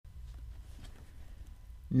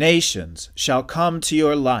Nations shall come to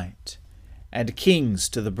your light, and kings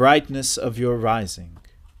to the brightness of your rising.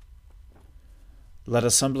 Let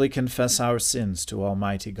us humbly confess our sins to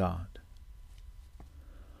Almighty God.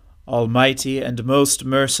 Almighty and most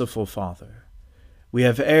merciful Father, we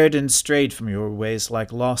have erred and strayed from your ways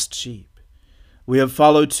like lost sheep. We have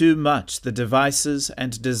followed too much the devices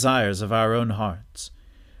and desires of our own hearts.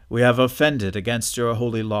 We have offended against your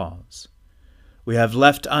holy laws. We have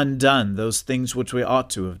left undone those things which we ought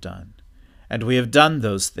to have done, and we have done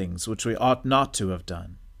those things which we ought not to have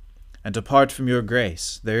done. And apart from your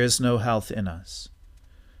grace, there is no health in us.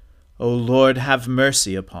 O Lord, have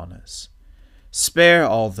mercy upon us. Spare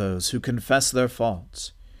all those who confess their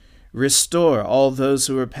faults. Restore all those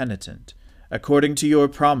who are penitent, according to your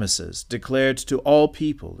promises declared to all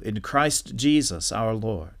people in Christ Jesus our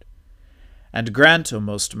Lord. And grant, O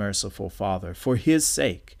most merciful Father, for his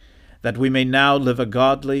sake, that we may now live a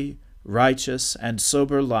godly, righteous, and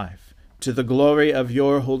sober life, to the glory of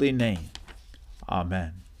your holy name.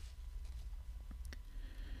 Amen.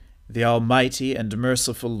 The Almighty and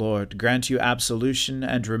merciful Lord grant you absolution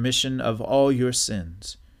and remission of all your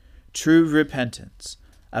sins, true repentance,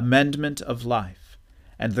 amendment of life,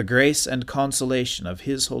 and the grace and consolation of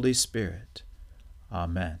his Holy Spirit.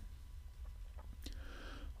 Amen.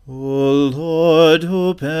 O Lord,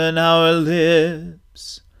 open our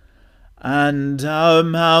lips, and our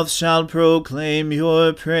mouth shall proclaim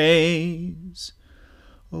your praise.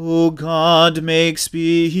 O God, make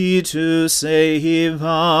speed to save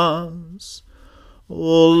us.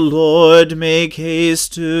 O Lord, make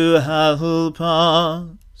haste to help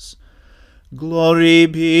us. Glory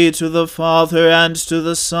be to the Father, and to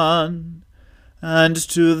the Son, and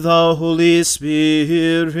to the Holy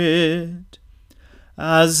Spirit,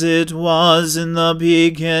 as it was in the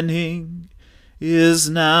beginning, is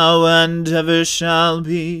now, and ever shall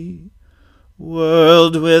be,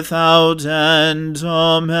 world without end.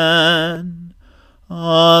 Amen.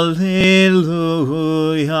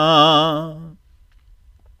 Alleluia.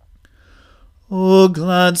 O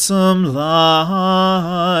gladsome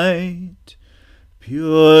light,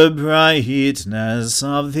 pure brightness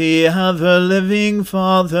of the ever-living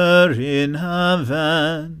Father in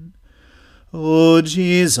heaven, O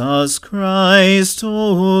Jesus Christ,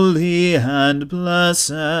 holy and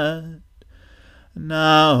blessed,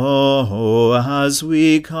 now as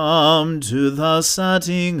we come to the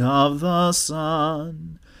setting of the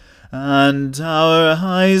sun, and our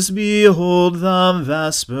eyes behold the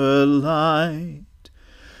vesper light,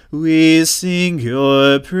 we sing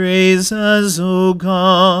your praises, O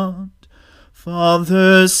God,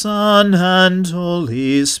 Father, Son, and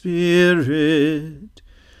Holy Spirit.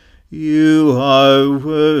 You are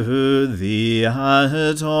worthy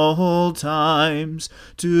at all times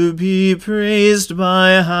to be praised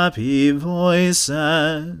by happy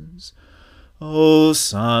voices. O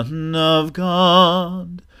Son of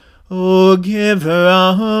God, O Giver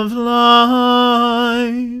of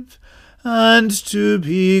life, and to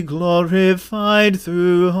be glorified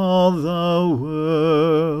through all the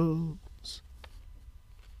world.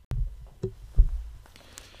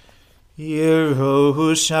 Hear,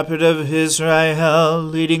 O Shepherd of Israel,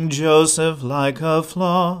 leading Joseph like a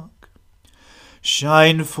flock.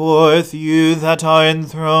 Shine forth, you that are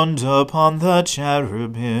enthroned upon the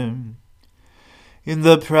cherubim. In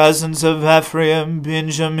the presence of Ephraim,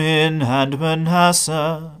 Benjamin, and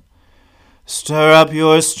Manasseh, stir up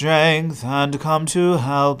your strength and come to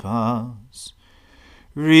help us.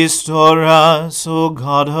 Restore us, O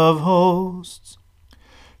God of hosts.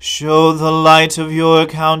 Show the light of your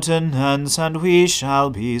countenance, and we shall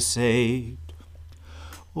be saved.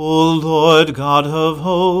 O Lord God of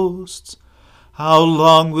hosts, how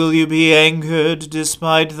long will you be angered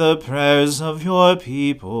despite the prayers of your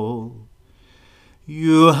people?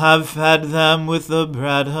 You have fed them with the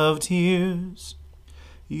bread of tears.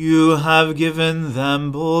 You have given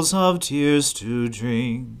them bowls of tears to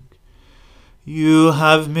drink. You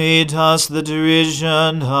have made us the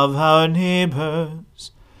derision of our neighbors,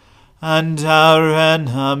 and our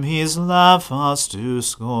enemies laugh us to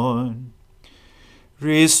scorn.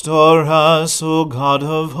 Restore us, O God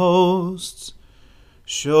of hosts.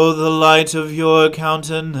 Show the light of your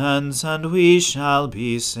countenance, and we shall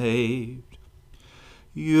be saved.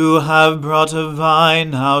 You have brought a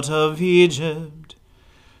vine out of Egypt.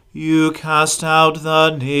 You cast out the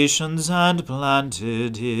nations and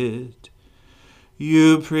planted it.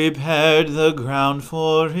 You prepared the ground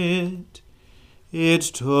for it. It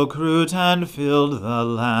took root and filled the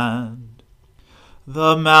land.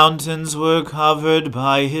 The mountains were covered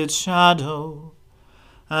by its shadow,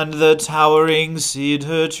 and the towering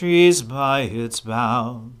cedar trees by its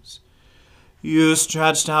boughs. You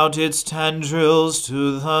stretched out its tendrils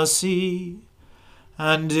to the sea,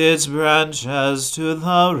 and its branches to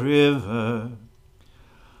the river.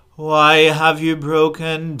 Why have you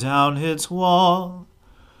broken down its wall,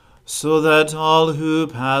 so that all who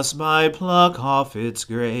pass by pluck off its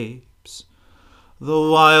grapes? The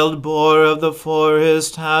wild boar of the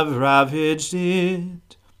forest have ravaged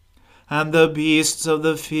it, and the beasts of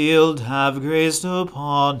the field have grazed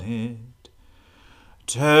upon it.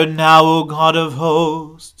 Turn now, O God of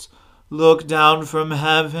hosts, look down from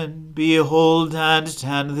heaven, behold and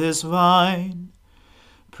tend this vine.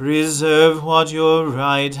 Preserve what your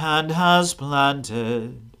right hand has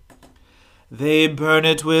planted. They burn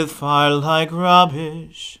it with fire like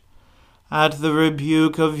rubbish. At the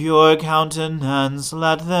rebuke of your countenance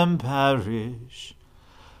let them perish.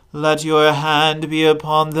 Let your hand be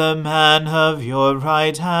upon the man of your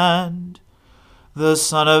right hand, the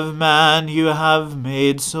Son of Man you have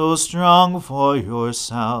made so strong for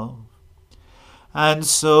yourself. And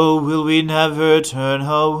so will we never turn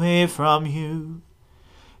away from you.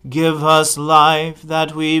 Give us life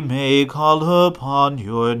that we may call upon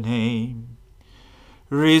your name.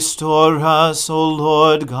 Restore us, O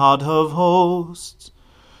Lord God of hosts.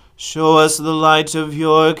 Show us the light of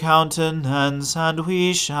your countenance, and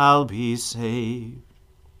we shall be saved.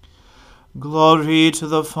 Glory to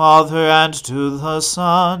the Father, and to the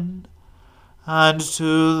Son, and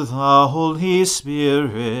to the Holy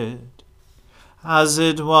Spirit, as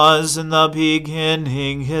it was in the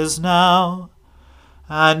beginning, is now,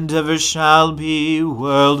 and ever shall be,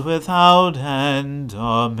 world without end.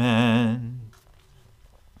 Amen.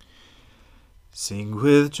 Sing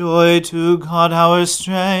with joy to God our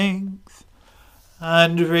strength,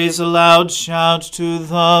 and raise a loud shout to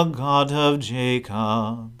the God of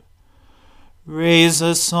Jacob. Raise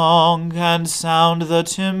a song and sound the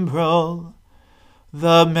timbrel,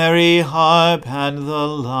 the merry harp and the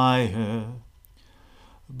lyre.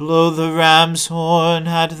 Blow the ram's horn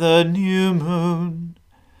at the new moon,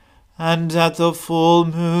 and at the full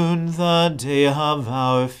moon, the day of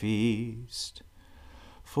our feast.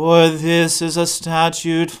 For this is a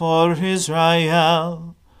statute for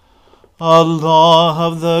Israel, a law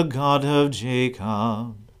of the God of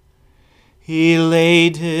Jacob. He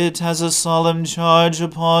laid it as a solemn charge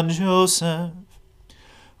upon Joseph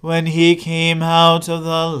when he came out of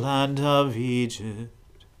the land of Egypt.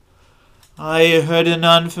 I heard an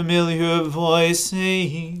unfamiliar voice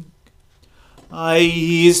saying, I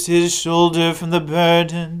eased his shoulder from the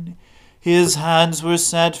burden, his hands were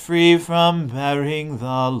set free from bearing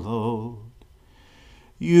the load.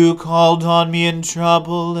 You called on me in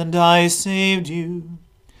trouble, and I saved you.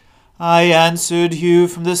 I answered you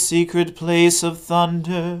from the secret place of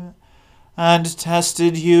thunder, and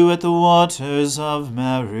tested you at the waters of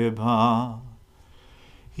Meribah.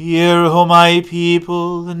 Hear, O my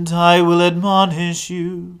people, and I will admonish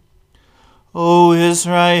you. O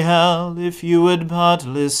Israel, if you would but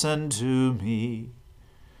listen to me.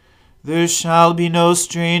 There shall be no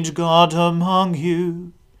strange god among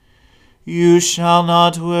you. You shall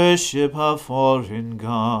not worship a foreign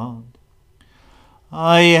god.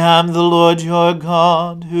 I am the Lord your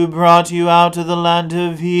God, who brought you out of the land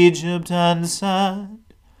of Egypt, and said,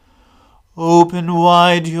 Open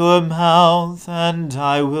wide your mouth, and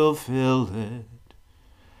I will fill it.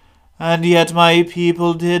 And yet my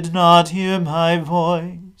people did not hear my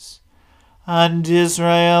voice, and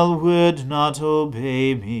Israel would not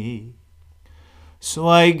obey me. So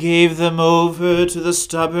I gave them over to the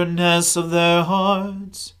stubbornness of their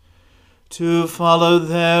hearts, to follow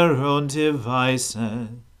their own devices.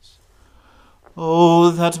 Oh,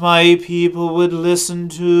 that my people would listen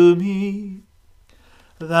to me,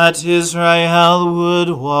 that Israel would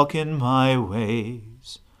walk in my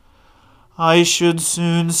ways. I should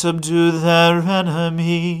soon subdue their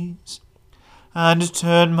enemies, and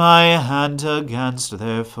turn my hand against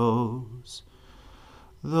their foes.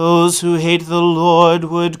 Those who hate the Lord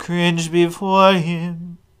would cringe before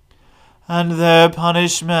him, and their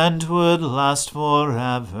punishment would last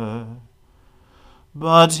forever.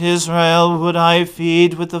 But Israel would I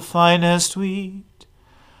feed with the finest wheat,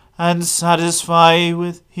 and satisfy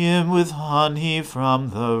with him with honey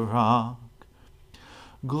from the rock.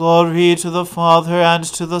 Glory to the Father, and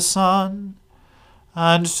to the Son,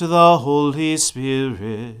 and to the Holy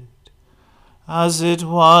Spirit, as it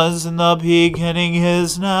was in the beginning,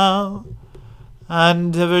 is now,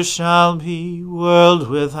 and ever shall be, world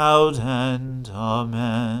without end.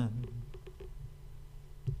 Amen.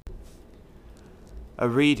 A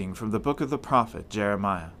reading from the book of the prophet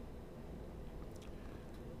Jeremiah.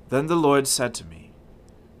 Then the Lord said to me,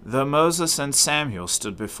 Though Moses and Samuel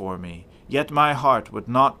stood before me, Yet my heart would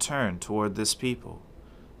not turn toward this people.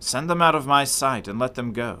 Send them out of my sight, and let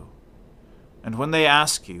them go. And when they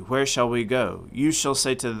ask you, Where shall we go? You shall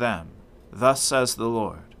say to them, Thus says the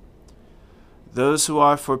Lord, those who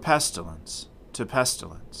are for pestilence, to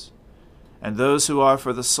pestilence, and those who are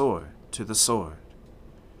for the sword, to the sword,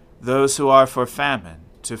 those who are for famine,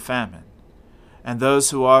 to famine, and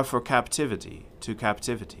those who are for captivity, to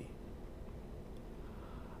captivity.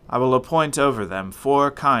 I will appoint over them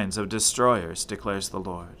 4 kinds of destroyers, declares the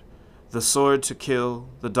Lord, the sword to kill,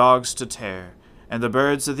 the dogs to tear, and the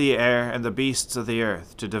birds of the air and the beasts of the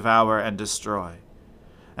earth to devour and destroy.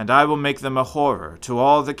 And I will make them a horror to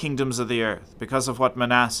all the kingdoms of the earth, because of what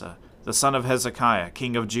Manasseh, the son of Hezekiah,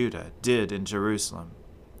 king of Judah, did in Jerusalem.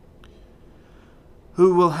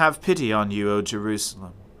 Who will have pity on you, O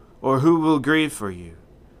Jerusalem? Or who will grieve for you?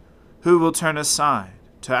 Who will turn aside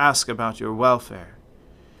to ask about your welfare?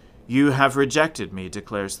 You have rejected me,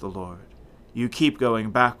 declares the Lord. You keep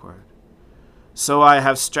going backward. So I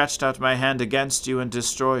have stretched out my hand against you and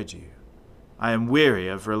destroyed you. I am weary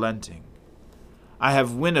of relenting. I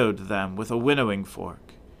have winnowed them with a winnowing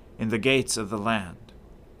fork in the gates of the land.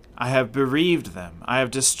 I have bereaved them. I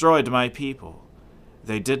have destroyed my people.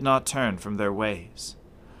 They did not turn from their ways.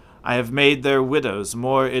 I have made their widows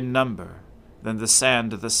more in number than the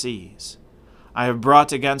sand of the seas. I have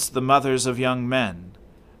brought against the mothers of young men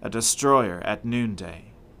a destroyer at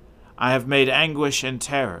noonday. I have made anguish and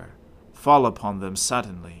terror fall upon them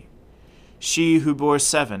suddenly. She who bore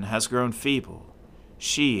 7 has grown feeble.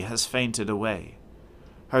 She has fainted away.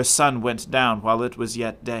 Her sun went down while it was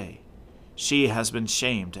yet day. She has been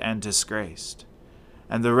shamed and disgraced.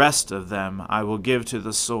 And the rest of them I will give to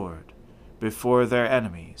the sword before their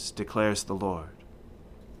enemies, declares the Lord.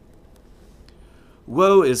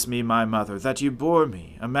 Woe is me, my mother, that you bore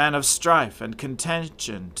me, a man of strife and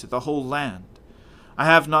contention to the whole land. I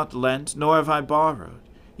have not lent, nor have I borrowed,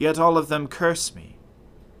 yet all of them curse me.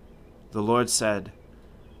 The Lord said,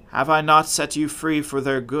 Have I not set you free for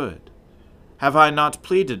their good? Have I not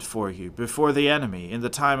pleaded for you before the enemy in the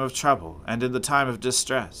time of trouble and in the time of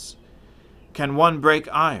distress? Can one break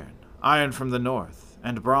iron, iron from the north,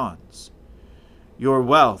 and bronze? Your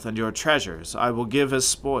wealth and your treasures I will give as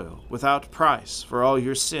spoil, without price, for all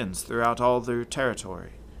your sins throughout all their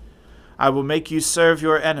territory. I will make you serve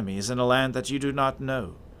your enemies in a land that you do not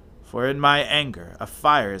know, for in my anger a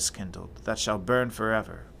fire is kindled that shall burn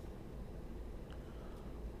forever.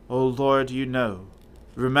 O Lord, you know,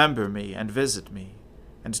 remember me and visit me,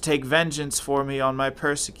 and take vengeance for me on my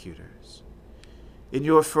persecutors. In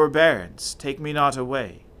your forbearance take me not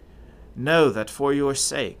away. Know that for your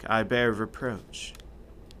sake I bear reproach.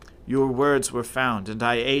 Your words were found, and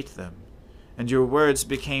I ate them, and your words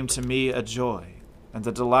became to me a joy, and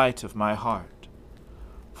the delight of my heart.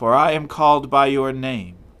 For I am called by your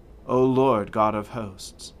name, O Lord God of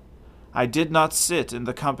hosts. I did not sit in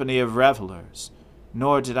the company of revelers,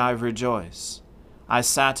 nor did I rejoice. I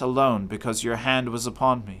sat alone because your hand was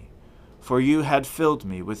upon me, for you had filled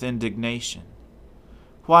me with indignation.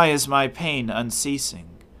 Why is my pain unceasing,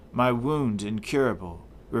 my wound incurable,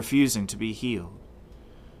 refusing to be healed?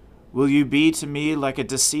 Will you be to me like a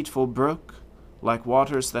deceitful brook, like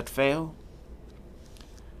waters that fail?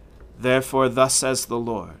 Therefore thus says the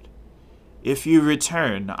Lord, If you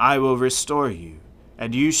return, I will restore you,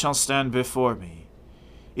 and you shall stand before me.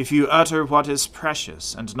 If you utter what is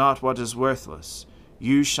precious and not what is worthless,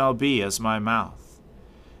 you shall be as my mouth.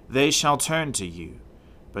 They shall turn to you,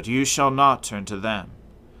 but you shall not turn to them.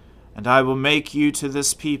 And I will make you to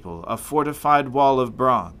this people a fortified wall of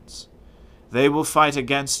bronze. They will fight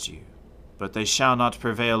against you, but they shall not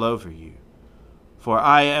prevail over you. For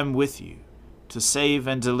I am with you, to save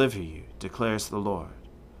and deliver you, declares the Lord.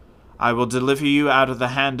 I will deliver you out of the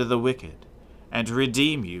hand of the wicked, and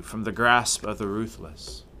redeem you from the grasp of the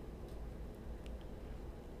ruthless.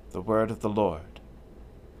 The word of the Lord.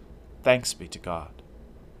 Thanks be to God.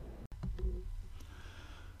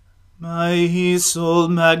 My soul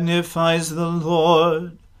magnifies the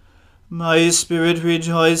Lord. My spirit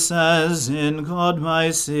rejoices in God my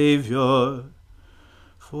Saviour.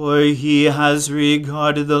 For he has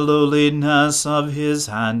regarded the lowliness of his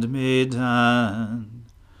handmaiden.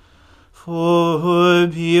 For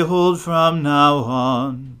behold, from now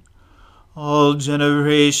on, all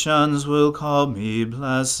generations will call me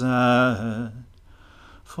blessed.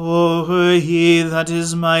 For he that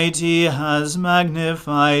is mighty has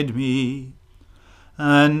magnified me,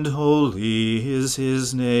 and holy is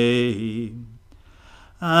his name.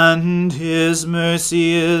 And his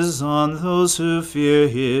mercy is on those who fear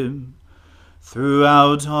him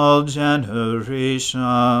throughout all generations.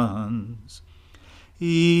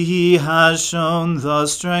 He has shown the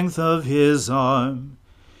strength of his arm.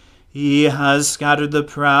 He has scattered the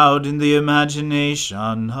proud in the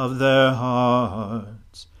imagination of their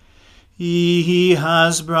hearts. He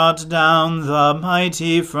has brought down the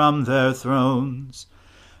mighty from their thrones,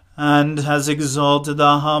 and has exalted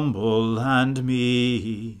the humble and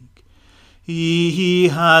meek. He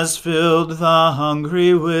has filled the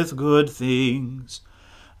hungry with good things,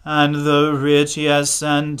 and the rich he has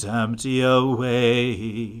sent empty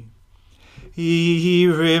away. He,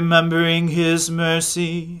 remembering his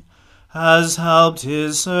mercy, has helped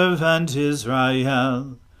his servant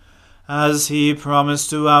Israel, as he promised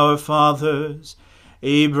to our fathers,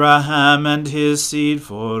 Abraham and his seed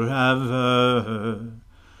forever.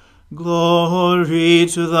 Glory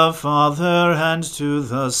to the Father, and to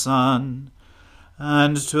the Son,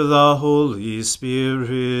 and to the Holy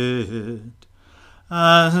Spirit,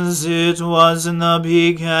 as it was in the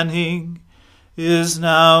beginning, is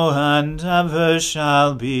now, and ever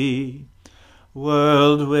shall be,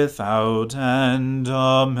 world without end.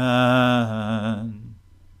 Amen.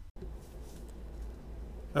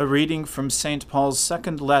 A reading from St. Paul's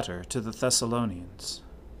second letter to the Thessalonians.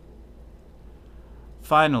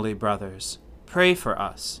 Finally, brothers, pray for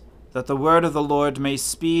us, that the word of the Lord may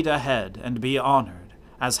speed ahead and be honored,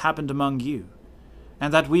 as happened among you,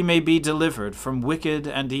 and that we may be delivered from wicked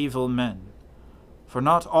and evil men. For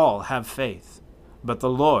not all have faith, but the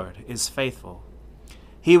Lord is faithful.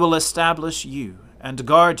 He will establish you and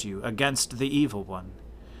guard you against the evil one.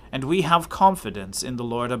 And we have confidence in the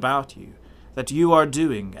Lord about you, that you are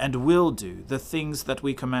doing and will do the things that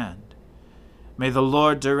we command. May the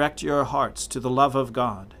Lord direct your hearts to the love of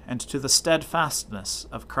God and to the steadfastness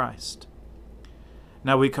of Christ.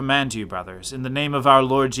 Now we command you, brothers, in the name of our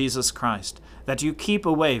Lord Jesus Christ, that you keep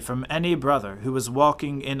away from any brother who is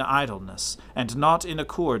walking in idleness and not in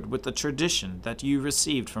accord with the tradition that you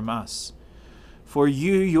received from us. For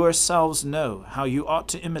you yourselves know how you ought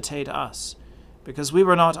to imitate us, because we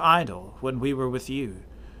were not idle when we were with you,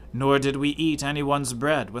 nor did we eat anyone's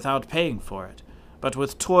bread without paying for it, but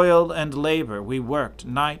with toil and labor we worked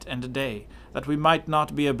night and day, that we might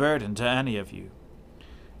not be a burden to any of you.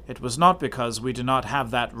 It was not because we do not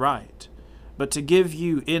have that right, but to give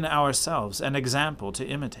you in ourselves an example to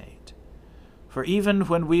imitate. For even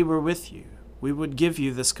when we were with you, we would give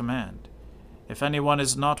you this command: if anyone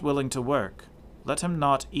is not willing to work, let him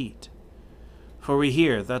not eat. For we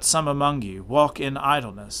hear that some among you walk in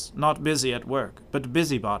idleness, not busy at work, but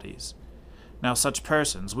busybodies. Now such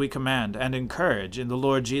persons we command and encourage in the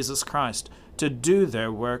Lord Jesus Christ to do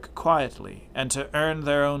their work quietly and to earn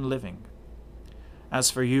their own living. As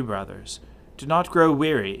for you, brothers, do not grow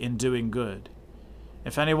weary in doing good.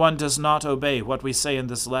 If anyone does not obey what we say in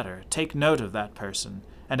this letter, take note of that person,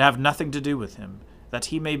 and have nothing to do with him, that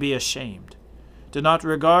he may be ashamed. Do not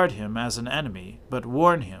regard him as an enemy, but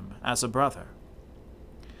warn him as a brother.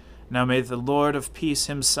 Now may the Lord of peace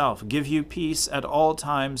himself give you peace at all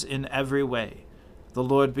times in every way. The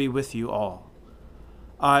Lord be with you all.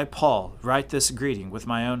 I, Paul, write this greeting with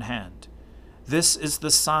my own hand. This is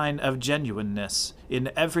the sign of genuineness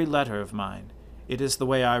in every letter of mine. It is the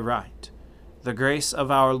way I write. The grace of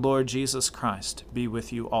our Lord Jesus Christ be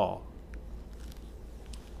with you all.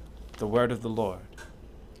 The word of the Lord.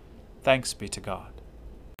 Thanks be to God.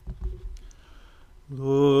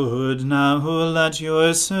 Lord, now let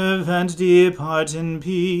your servant depart in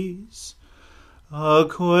peace,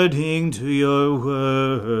 according to your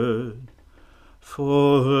word.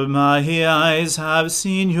 For my eyes have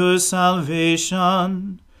seen your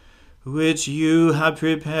salvation, which you have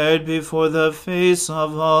prepared before the face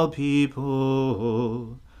of all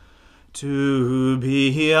people, to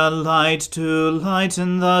be a light to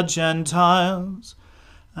lighten the Gentiles,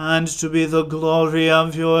 and to be the glory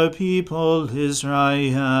of your people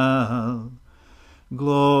Israel.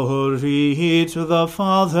 Glory to the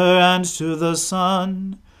Father, and to the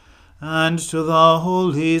Son, and to the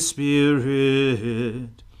Holy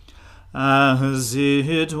Spirit, as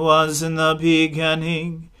it was in the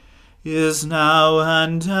beginning, is now,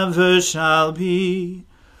 and ever shall be,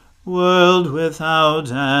 world without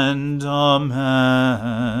end. Amen.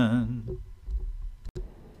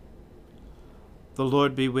 The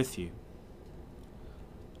Lord be with you.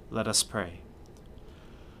 Let us pray.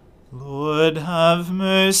 Lord, have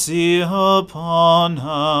mercy upon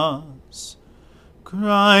us.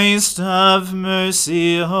 Christ, have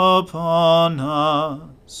mercy upon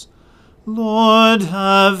us. Lord,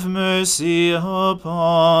 have mercy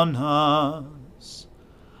upon us.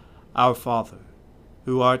 Our Father,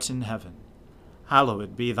 who art in heaven,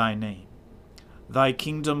 hallowed be thy name. Thy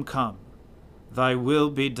kingdom come, thy will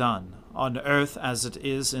be done, on earth as it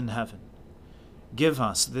is in heaven. Give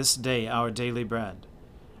us this day our daily bread,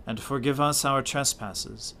 and forgive us our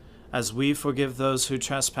trespasses, as we forgive those who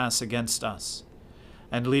trespass against us.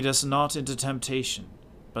 And lead us not into temptation,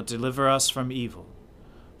 but deliver us from evil.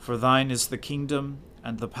 For thine is the kingdom,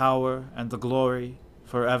 and the power, and the glory,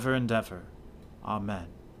 forever and ever. Amen.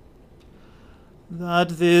 That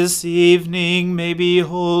this evening may be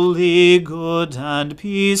holy, good, and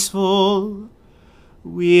peaceful,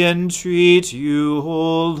 we entreat you,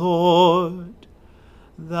 O Lord,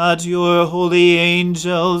 that your holy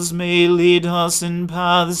angels may lead us in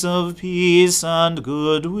paths of peace and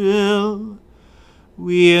goodwill.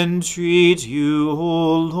 We entreat you,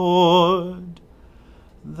 O Lord,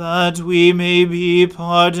 that we may be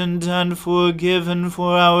pardoned and forgiven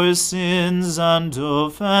for our sins and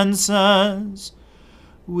offenses.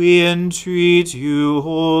 We entreat you,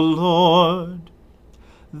 O Lord,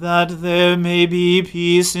 that there may be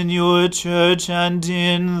peace in your church and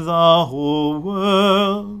in the whole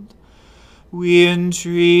world. We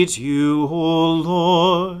entreat you, O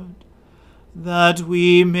Lord, that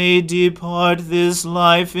we may depart this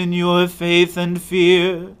life in your faith and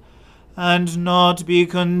fear, and not be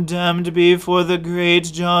condemned before the great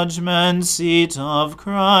judgment seat of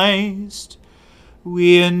Christ.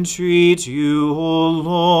 We entreat you, O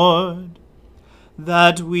Lord,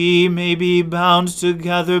 that we may be bound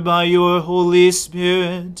together by your Holy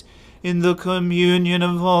Spirit in the communion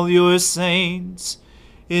of all your saints,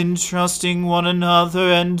 entrusting one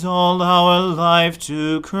another and all our life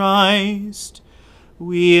to Christ.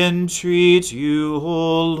 We entreat you,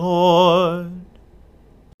 O Lord.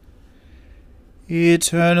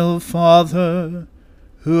 Eternal Father,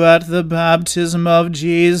 who at the baptism of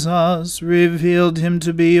Jesus revealed him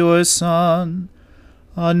to be your Son,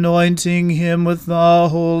 anointing him with the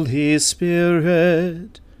Holy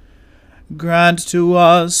Spirit, grant to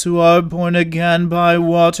us who are born again by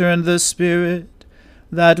water and the Spirit,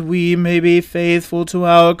 that we may be faithful to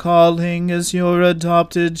our calling as your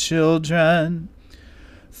adopted children.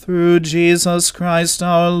 Through Jesus Christ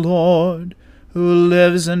our Lord, who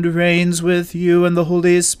lives and reigns with you and the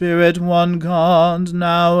Holy Spirit, one God,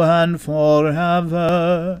 now and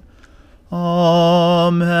forever.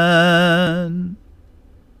 Amen.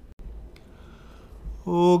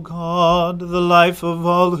 O God, the life of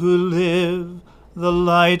all who live, the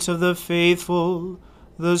light of the faithful,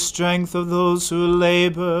 the strength of those who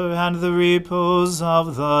labor, and the repose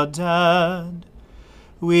of the dead,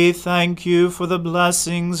 we thank you for the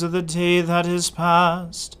blessings of the day that is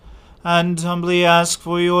past, and humbly ask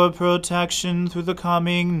for your protection through the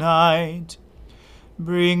coming night.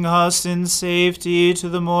 Bring us in safety to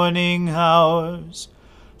the morning hours,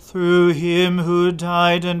 through him who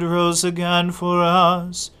died and rose again for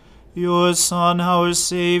us, your Son, our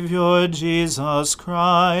Saviour, Jesus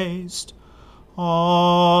Christ.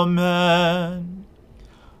 Amen.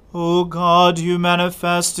 O God, you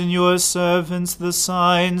manifest in your servants the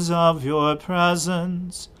signs of your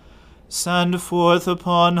presence. Send forth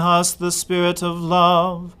upon us the Spirit of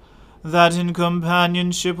love, that in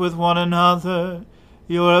companionship with one another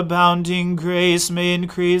your abounding grace may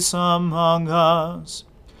increase among us.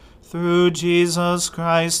 Through Jesus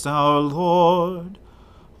Christ our Lord.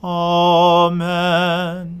 Amen.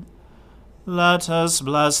 Let us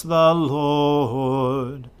bless the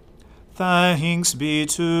Lord. Thanks be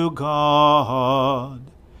to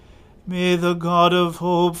God. May the God of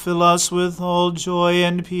hope fill us with all joy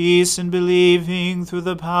and peace in believing through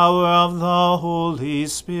the power of the Holy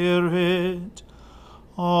Spirit.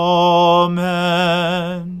 Amen.